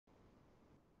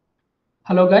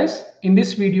Hello guys, in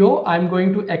this video I'm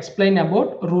going to explain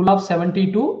about rule of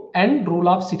 72 and rule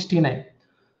of 69.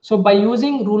 So by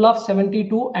using rule of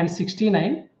 72 and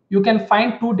 69 you can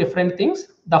find two different things.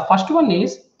 The first one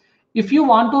is if you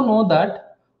want to know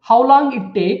that how long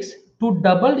it takes to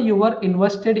double your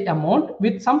invested amount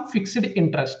with some fixed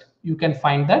interest, you can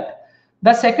find that.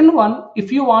 The second one,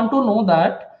 if you want to know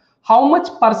that how much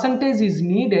percentage is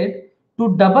needed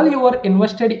to double your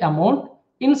invested amount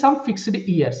in some fixed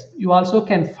years, you also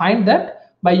can find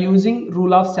that by using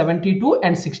rule of 72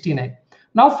 and 69.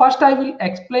 Now first I will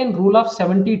explain rule of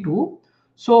 72.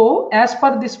 So as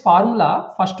per this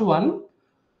formula, first one,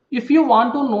 if you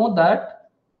want to know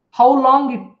that how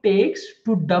long it takes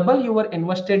to double your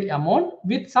invested amount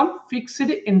with some fixed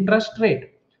interest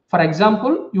rate. For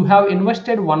example, you have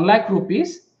invested 1 lakh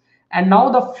rupees and now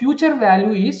the future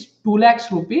value is 2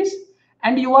 lakhs rupees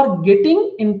and you are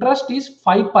getting interest is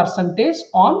 5%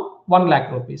 on 1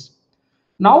 lakh rupees.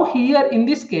 Now here in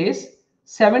this case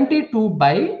 72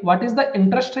 by what is the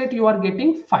interest rate you are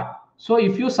getting? 5. So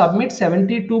if you submit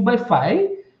 72 by 5,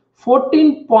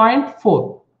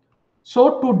 14.4.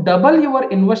 So to double your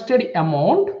invested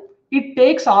amount, it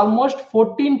takes almost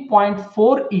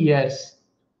 14.4 years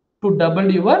to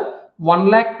double your 1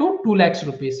 lakh to 2 lakhs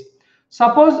rupees.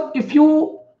 Suppose if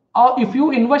you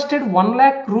invested 1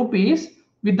 lakh rupees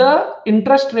with the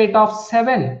interest rate of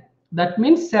 7, that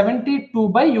means 72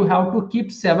 by you have to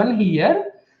keep 7 here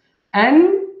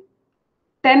and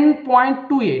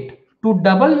 10.28. To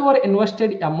double your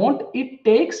invested amount, it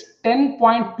takes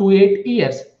 10.28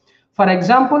 years. For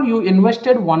example, you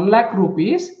invested 1 lakh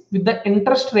rupees with the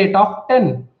interest rate of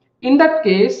 10. In that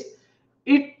case,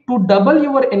 to double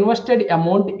your invested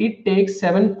amount, it takes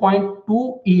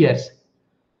 7.2 years.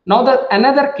 Now the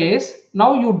another case,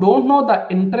 now you don't know the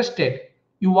interest rate.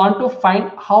 You want to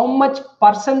find how much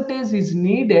percentage is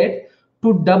needed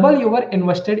to double your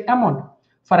invested amount.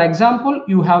 For example,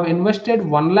 you have invested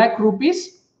 1 lakh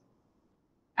rupees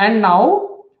and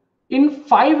now in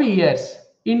 5 years,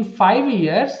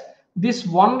 this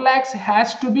 1 lakhs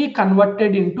has to be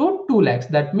converted into 2 lakhs.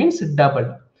 That means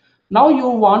double. Now you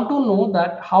want to know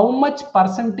that how much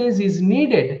percentage is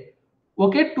needed,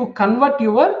 okay, to convert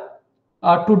your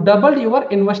to double your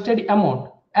invested amount.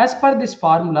 As per this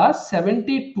formula,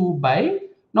 72 by,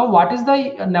 now what is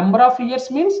the number of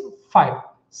years means? 5.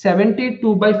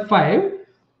 72 by 5.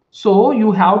 So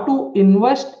you have to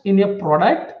invest in a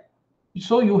product.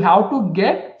 So you have to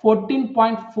get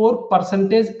 14.4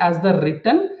 percentage as the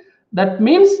return. That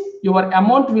means your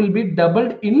amount will be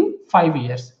doubled in 5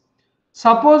 years.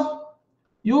 Suppose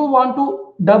you want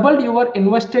to double your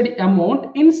invested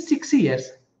amount in 6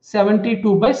 years,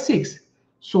 72 by 6.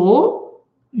 So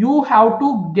you have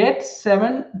to get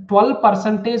 12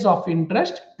 percentage of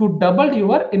interest to double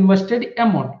your invested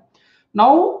amount.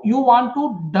 Now you want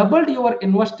to double your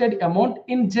invested amount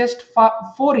in just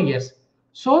 4 years.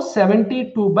 So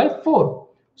 72 by 4.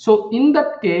 So in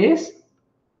that case,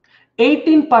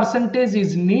 18 percentage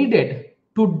is needed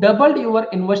to double your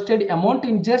invested amount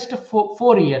in just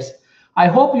 4 years. I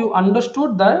hope you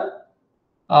understood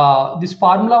this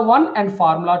formula 1 and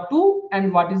formula 2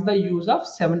 and what is the use of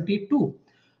 72.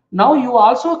 Now you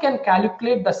also can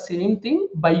calculate the same thing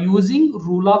by using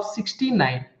rule of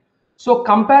 69. So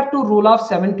compared to rule of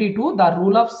 72, the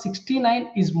rule of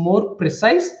 69 is more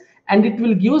precise and it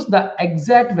will give the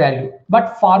exact value,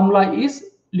 but formula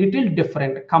is little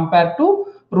different compared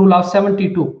to rule of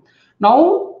 72.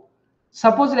 Now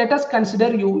suppose let us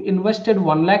consider you invested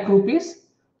 1 lakh rupees.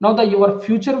 Now your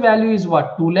future value is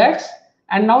what? 2 lakhs,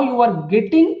 and now you are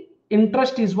getting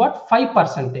interest is what?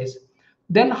 5%.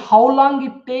 Then how long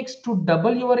it takes to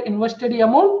double your invested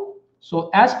amount? So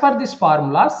as per this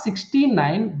formula,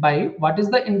 69 by what is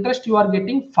the interest you are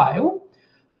getting? 5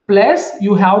 plus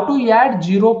you have to add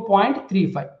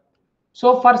 0.35.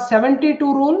 So for 72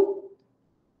 rule,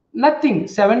 nothing,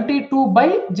 72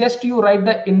 by just you write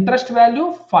the interest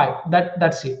value 5,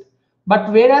 that's it. But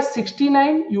whereas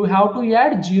 69 you have to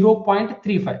add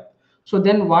 0.35. So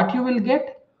then what you will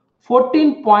get?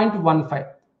 14.15.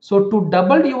 So to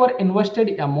double your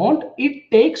invested amount,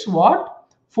 it takes what?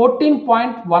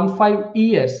 14.15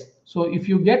 years. So if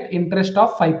you get interest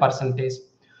of 5%.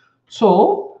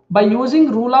 So by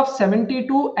using rule of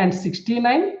 72 and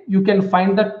 69, you can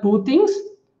find the two things.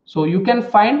 So you can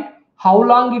find how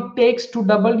long it takes to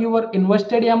double your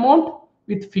invested amount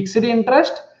with fixed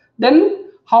interest, then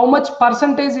how much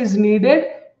percentage is needed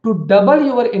to double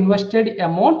your invested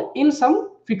amount in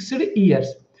some fixed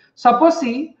years. Suppose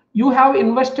see, you have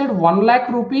invested 1 lakh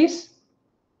rupees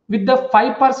with the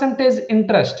 5%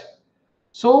 interest.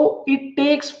 So it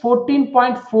takes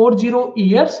 14.40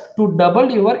 years to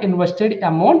double your invested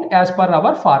amount as per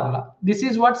our formula. This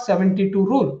is what 72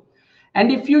 rule. And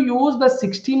if you use the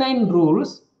 69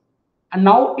 rules, and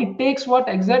now it takes what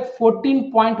exact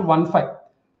 14.15.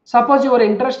 Suppose your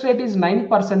interest rate is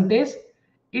 9%,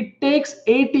 it takes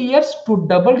 8 years to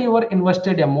double your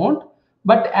invested amount.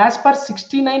 But as per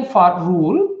 69 for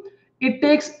rule, it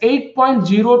takes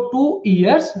 8.02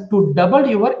 years to double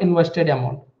your invested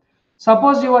amount.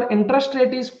 Suppose your interest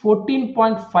rate is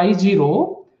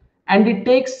 14.50 and it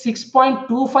takes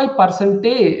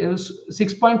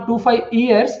 6.25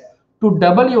 years to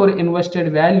double your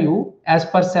invested value as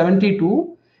per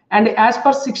 72, and as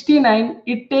per 69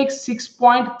 it takes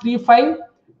 6.35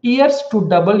 years to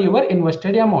double your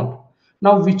invested amount.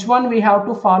 Now which one we have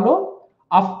to follow?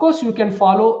 Of course you can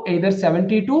follow either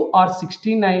 72 or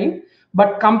 69,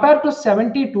 but compared to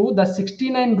 72 the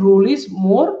 69 rule is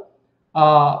more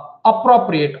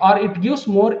appropriate, or it gives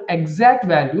more exact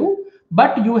value.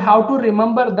 But you have to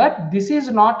remember that this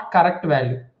is not correct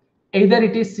value. Either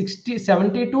it is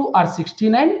 72 or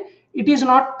 69, it is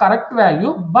not correct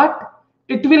value, but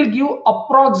it will give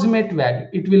approximate value.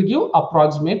 It will give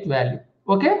approximate value.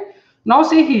 Okay. Now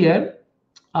see here,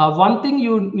 one thing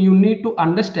you need to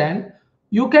understand,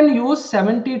 you can use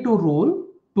 72 rule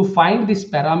to find this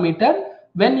parameter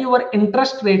when your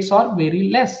interest rates are very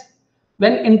less.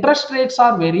 When interest rates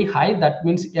are very high, that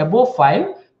means above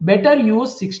 5, better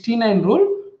use 69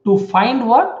 rule to find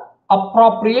what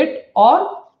appropriate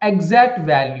or exact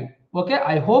value. Okay,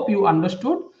 I hope you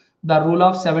understood the rule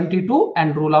of 72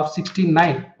 and rule of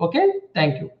 69. Okay,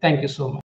 thank you so much.